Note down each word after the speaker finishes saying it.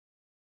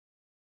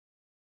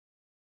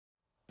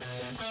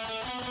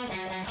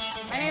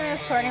My name is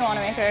Courtney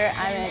Wanamaker.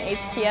 I'm an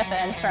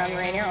HTFN from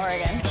Rainier,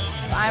 Oregon.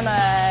 I'm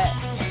a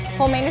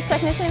hole maintenance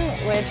technician,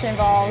 which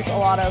involves a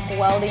lot of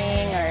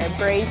welding or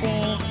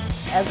brazing,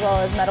 as well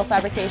as metal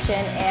fabrication,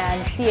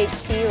 and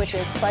CHT, which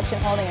is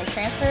collection, holding, and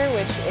transfer,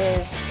 which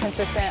is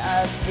consistent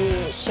of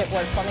the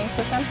shipboard plumbing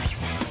system.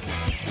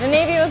 The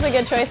Navy was a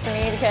good choice for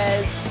me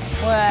because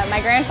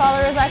my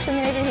grandfather was actually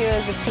in the Navy. He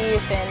was a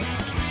chief, and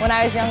when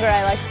I was younger,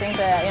 I like to think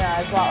that I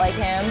was a lot like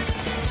him.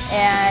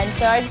 And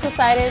so I just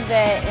decided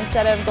that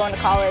instead of going to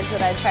college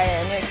that I'd try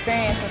a new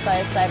experience, and so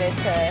I decided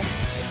to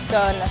go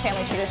in the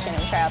family tradition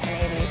and try out the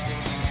Navy.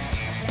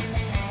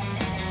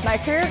 My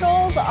career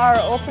goals are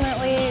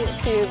ultimately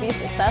to be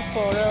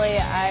successful,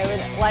 really. I would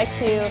like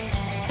to,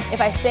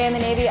 if I stay in the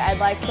Navy, I'd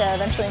like to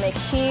eventually make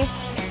chief,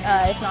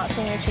 if not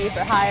senior chief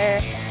or higher.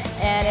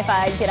 And if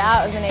I get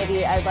out of the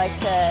Navy, I'd like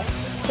to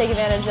take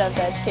advantage of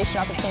the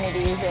education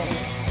opportunities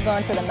and go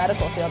into the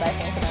medical field, I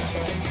think,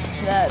 eventually.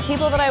 The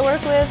people that I work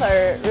with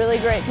are really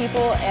great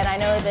people, and I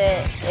know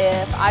that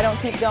if I don't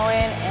keep going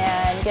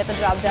and get the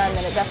job done,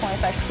 then it definitely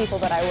affects people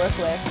that I work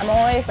with. I'm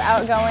always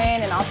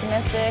outgoing and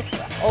optimistic,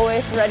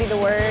 always ready to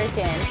work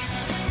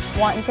and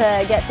wanting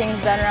to get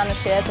things done around the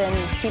ship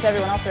and keep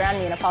everyone else around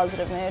me in a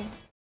positive mood.